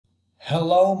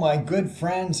Hello, my good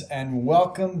friends, and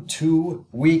welcome to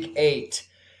week 8.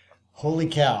 Holy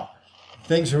cow.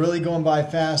 Things are really going by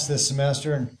fast this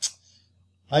semester, and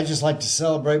I just like to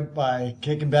celebrate by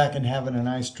kicking back and having a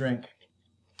nice drink.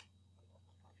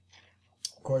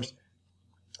 Of course,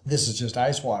 this is just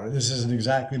ice water. This isn't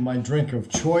exactly my drink of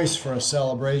choice for a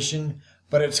celebration,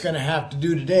 but it's going to have to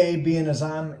do today, being as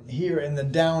I'm here in the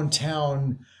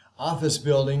downtown office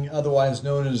building, otherwise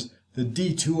known as the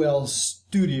D2L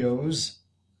Studios,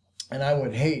 and I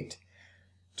would hate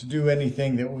to do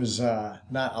anything that was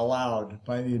not allowed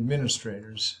by the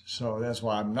administrators. So that's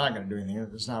why I'm not going to do anything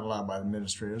that's not allowed by the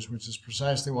administrators, which is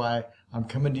precisely why I'm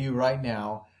coming to you right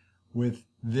now with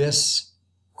this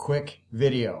quick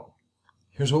video.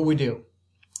 Here's what we do.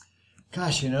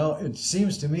 Gosh, it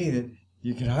seems to me that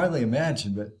you can hardly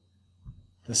imagine, but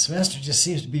the semester just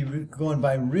seems to be going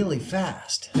by really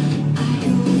fast.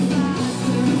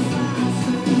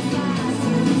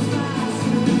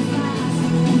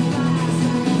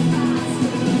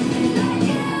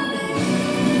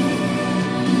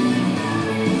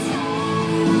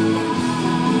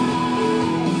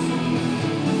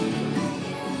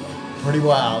 Pretty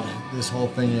wild, this whole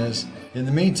thing is. In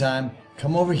the meantime,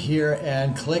 come over here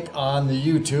and click on the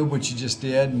YouTube, which you just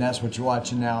did, and that's what you're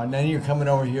watching now. And then you're coming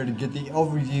over here to get the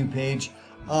overview page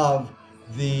of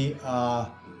the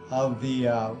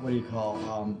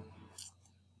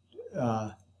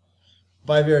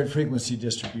bivariate frequency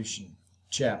distribution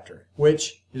chapter,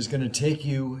 which is going to take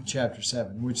you, chapter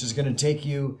 7, which is going to take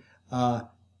you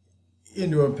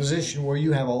into a position where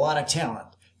you have a lot of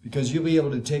talent, because you'll be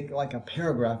able to take like a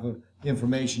paragraph of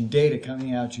information, data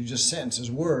coming out you, just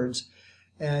sentences, words,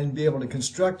 and be able to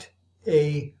construct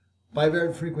a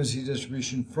bivariate frequency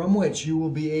distribution from which you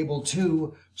will be able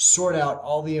to sort out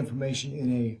all the information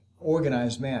in a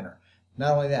organized manner.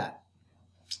 Not only that,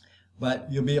 but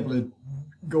you'll be able to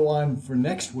go on for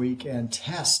next week and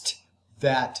test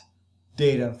that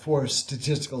data for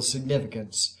statistical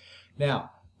significance.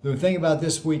 Now, the thing about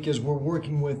this week is we're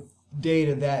working with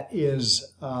data that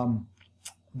is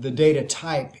the data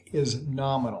type is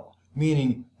nominal,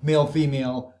 meaning male,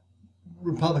 female,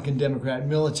 Republican, Democrat,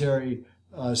 military,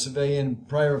 civilian,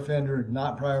 prior offender,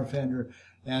 not prior offender.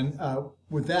 And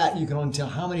with that, you can only tell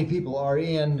how many people are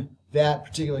in that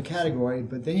particular category,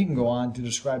 but then you can go on to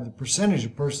describe the percentage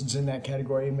of persons in that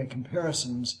category and make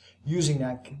comparisons using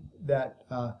that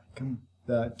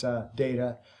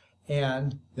data,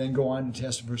 and then go on to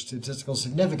test for statistical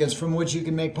significance from which you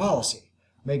can make policy.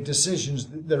 Make decisions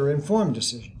that are informed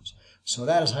decisions. So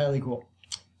that is highly cool.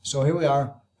 So here we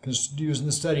are, using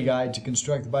the study guide to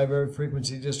construct the bivariate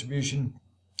frequency distribution.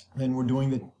 Then we're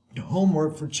doing the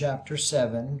homework for chapter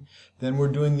 7. Then we're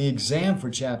doing the exam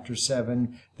for chapter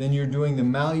 7. Then you're doing the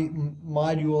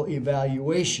module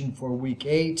evaluation for week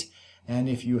 8. And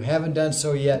if you haven't done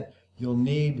so yet, you'll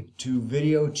need to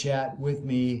video chat with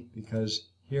me, because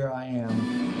here I am.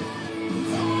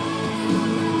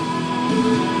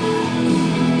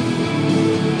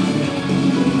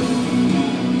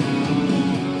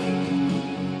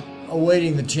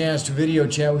 Awaiting the chance to video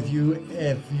chat with you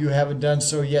if you haven't done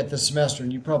so yet this semester,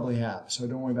 and you probably have, so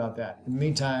don't worry about that. In the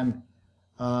meantime,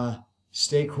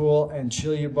 stay cool and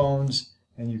chill your bones,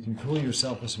 and you can cool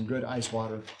yourself with some good ice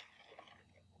water,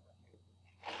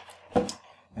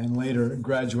 and later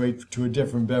graduate to a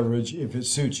different beverage if it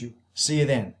suits you. See you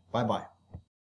then. Bye-bye.